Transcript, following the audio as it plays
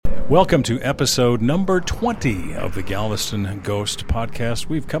Welcome to episode number 20 of the Galveston Ghost Podcast.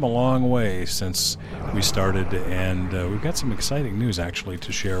 We've come a long way since we started, and we've got some exciting news, actually,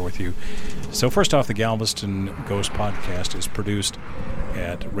 to share with you. So first off, the Galveston Ghost Podcast is produced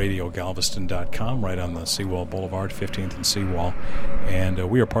at radiogalveston.com, right on the Seawall Boulevard, 15th and Seawall, and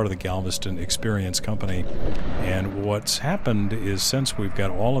we are part of the Galveston Experience Company. And what's happened is, since we've got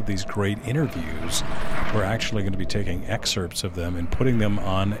all of these great interviews, we're actually going to be taking excerpts of them and putting them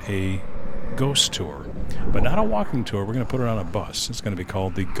on a ghost tour, but not a walking tour. We're going to put it on a bus. It's going to be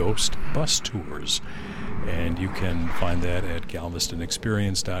called the Ghost Bus Tours, and you can find that at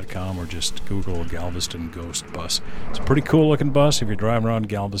galvestonexperience.com or just Google Galveston Ghost Bus. It's a pretty cool looking bus. If you're driving around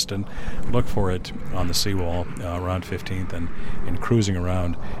Galveston, look for it on the Seawall around 15th and cruising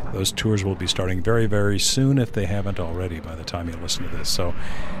around. Those tours will be starting very, very soon, if they haven't already by the time you listen to this. So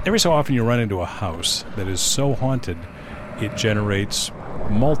every so often you run into a house that is so haunted it generates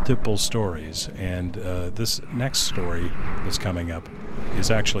multiple stories, and this next story that's coming up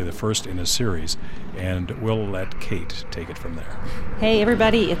is actually the first in a series, and we'll let Kate take it from there. Hey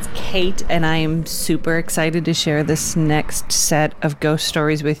everybody, it's Kate, and I am super excited to share this next set of ghost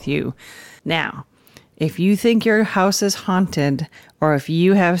stories with you. Now, if you think your house is haunted, or if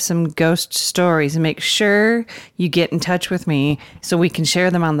you have some ghost stories, make sure you get in touch with me so we can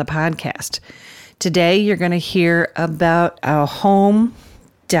share them on the podcast. Today, you're going to hear about a home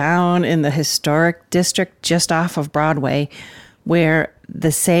down in the historic district just off of Broadway, where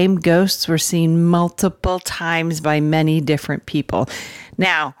the same ghosts were seen multiple times by many different people.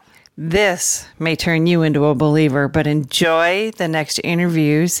 Now, this may turn you into a believer, but enjoy the next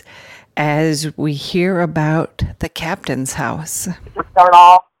interviews as we hear about the captain's house. To start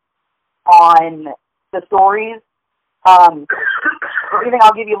off on the stories,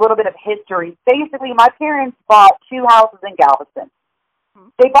 I'll give you a little bit of history. Basically, my parents bought two houses in Galveston.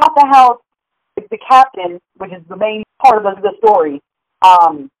 They bought the house, the captain, which is the main part of the story.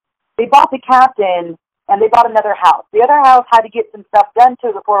 They bought the captain, and they bought another house. The other house had to get some stuff done to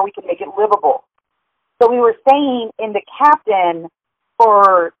it before we could make it livable. So we were staying in the captain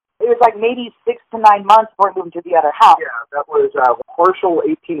for, it was like maybe 6 to 9 months before we moved to the other house. Yeah, that was a partial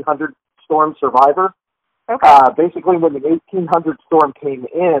 1800 storm survivor. Okay. Basically, when the 1800 storm came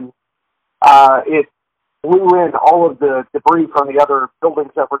in, it blew in all of the debris from the other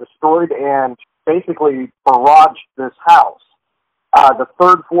buildings that were destroyed and basically barraged this house. The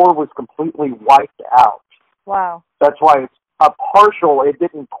third floor was completely wiped out. Wow. That's why it's a partial. It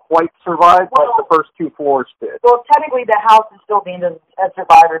didn't quite survive, but the first 2 floors did. Well, technically, the house is still deemed as a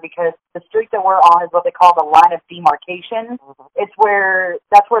survivor because the street that we're on is what they call the line of demarcation. It's where,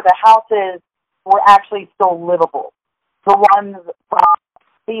 that's where the houses were actually still livable. The ones from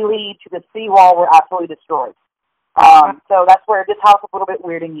Sealy to the seawall were absolutely destroyed. So that's where this house is a little bit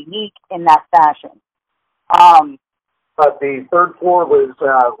weird and unique in that fashion. But the third floor was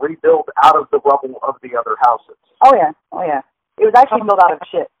rebuilt out of the rubble of the other houses. Oh, yeah. It was actually built out of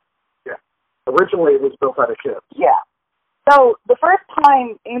ships. Yeah. Originally, it was built out of ships. Yeah. So the first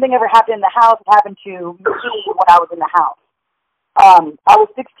time anything ever happened in the house happened to me when I was in the house. I was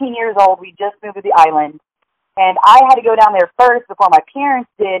 16 years old. We just moved to the island, and I had to go down there first before my parents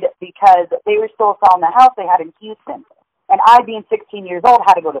did because they were still selling the house they had in Houston, and I, being 16 years old,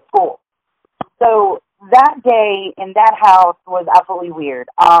 had to go to school. So that day in that house was absolutely weird.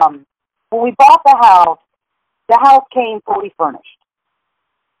 When we bought the house came fully furnished.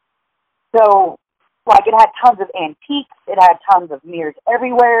 So, like, it had tons of antiques. It had tons of mirrors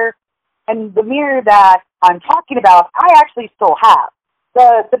everywhere. And the mirror that I'm talking about, I actually still have.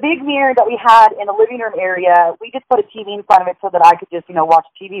 The big mirror that we had in the living room area, we just put a TV in front of it so that I could just, watch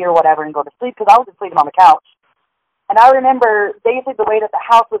TV or whatever and go to sleep because I was just sleeping on the couch. And I remember basically the way that the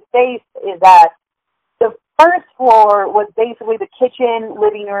house was faced is that the first floor was basically the kitchen,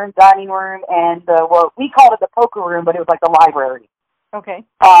 living room, dining room, and well, we called it the poker room, but it was like the library. Okay.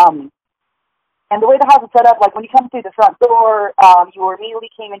 And the way the house was set up, like when you come through the front door, you immediately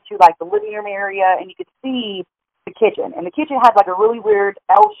came into like the living room area, and you could see the kitchen. And the kitchen had like a really weird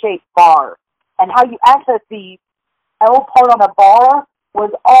L-shaped bar. And how you access the L part on the bar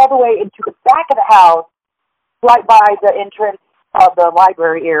was all the way into the back of the house, right by the entrance of the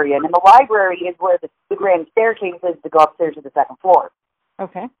library area. And in the library is where the grand staircase is to go upstairs to the second floor.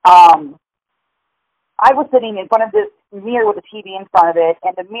 Okay. I was sitting in front of this mirror with a TV in front of it,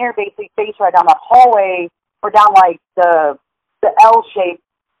 and the mirror basically faced right down that hallway, or down like the L shape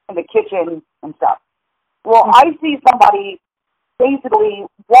in the kitchen and stuff. Well, I see somebody basically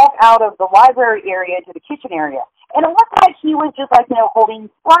walk out of the library area to the kitchen area, and it looked like he was just like, holding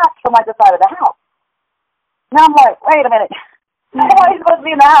slats from like the side of the house. And I'm like, wait a minute. Nobody's supposed to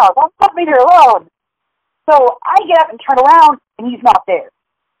be in the house. I'm supposed to be here alone. So I get up and turn around, and he's not there.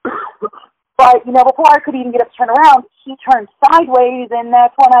 But, before I could even get up to turn around, he turned sideways, and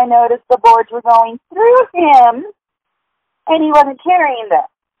that's when I noticed the boards were going through him, and he wasn't carrying them.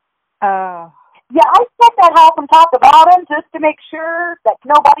 Oh. Yeah, I checked that house from top to bottom just to make sure that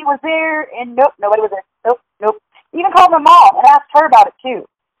nobody was there, and nope, nobody was there. Nope. Even called my mom and asked her about it, too.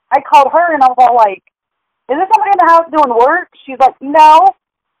 I called her, and I was all like, is there somebody in the house doing work? She's like, no.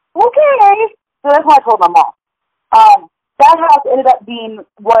 Okay. So that's when I told my mom. That house ended up being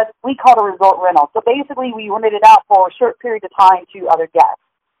what we call a resort rental. So basically, we rented it out for a short period of time to other guests.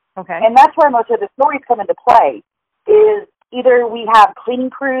 Okay. And that's where most of the stories come into play, is either we have cleaning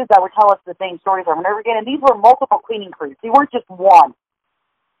crews that would tell us the same stories over and over again, and these were multiple cleaning crews. They weren't just one.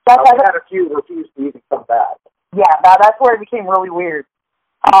 I had a few refuse to even come back. Yeah, that's where it became really weird.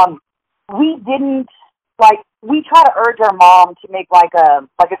 We didn't, we try to urge our mom to make like a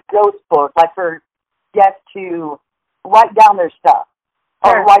ghost book, like for guests to write down their stuff,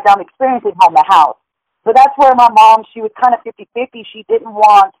 or write down the experience they had in the house. But that's where my mom, she was kind of 50-50. She didn't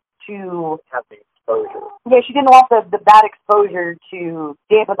want to have the exposure. Yeah, she didn't want the bad exposure to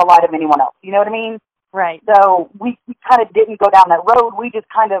dampen the light of anyone else. You know what I mean? Right. So we kind of didn't go down that road. We just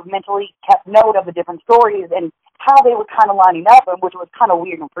kind of mentally kept note of the different stories and how they were kind of lining up, which was kind of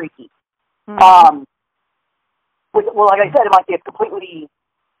weird and freaky. Mm-hmm. Well, like I said,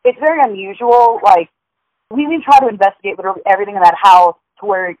 it's very unusual. Like, we try to investigate literally everything in that house to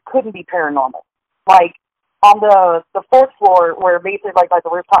where it couldn't be paranormal. Like, on the fourth floor, where basically like the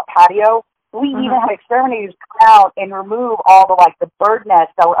rooftop patio, we even had exterminators come out and remove all the bird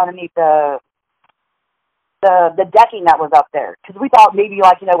nests that were underneath the decking that was up there. Because we thought maybe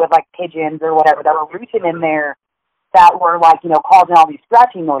with pigeons or whatever that were rooting in there that were causing all these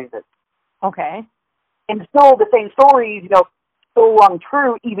scratching noises. Okay. And still the same stories, still rung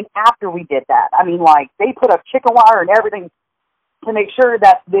true even after we did that. I mean, they put up chicken wire and everything to make sure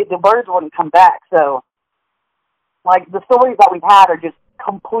that the birds wouldn't come back. So, the stories that we've had are just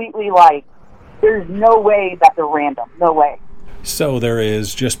completely there's no way that they're random. No way. So there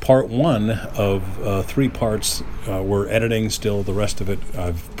is just part one of 3 parts. We're editing still. The rest of it,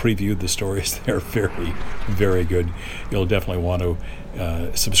 I've previewed the stories. They're very, very good. You'll definitely want to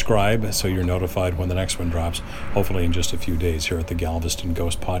subscribe so you're notified when the next one drops, hopefully in just a few days here at the Galveston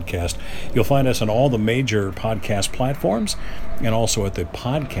Ghost Podcast. You'll find us on all the major podcast platforms and also at the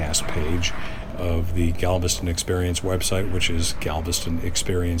podcast page of the Galveston Experience website, which is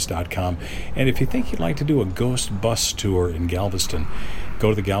galvestonexperience.com. And if you think you'd like to do a ghost bus tour in Galveston, go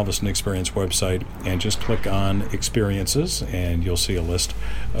to the Galveston Experience website and just click on Experiences, and you'll see a list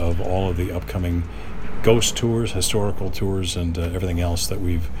of all of the upcoming ghost tours, historical tours, and everything else that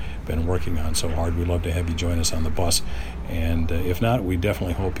we've been working on so hard. We'd love to have you join us on the bus. And if not, we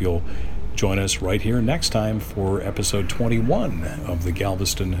definitely hope you'll join us right here next time for episode 21 of the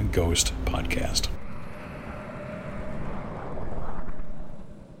Galveston Ghost Podcast.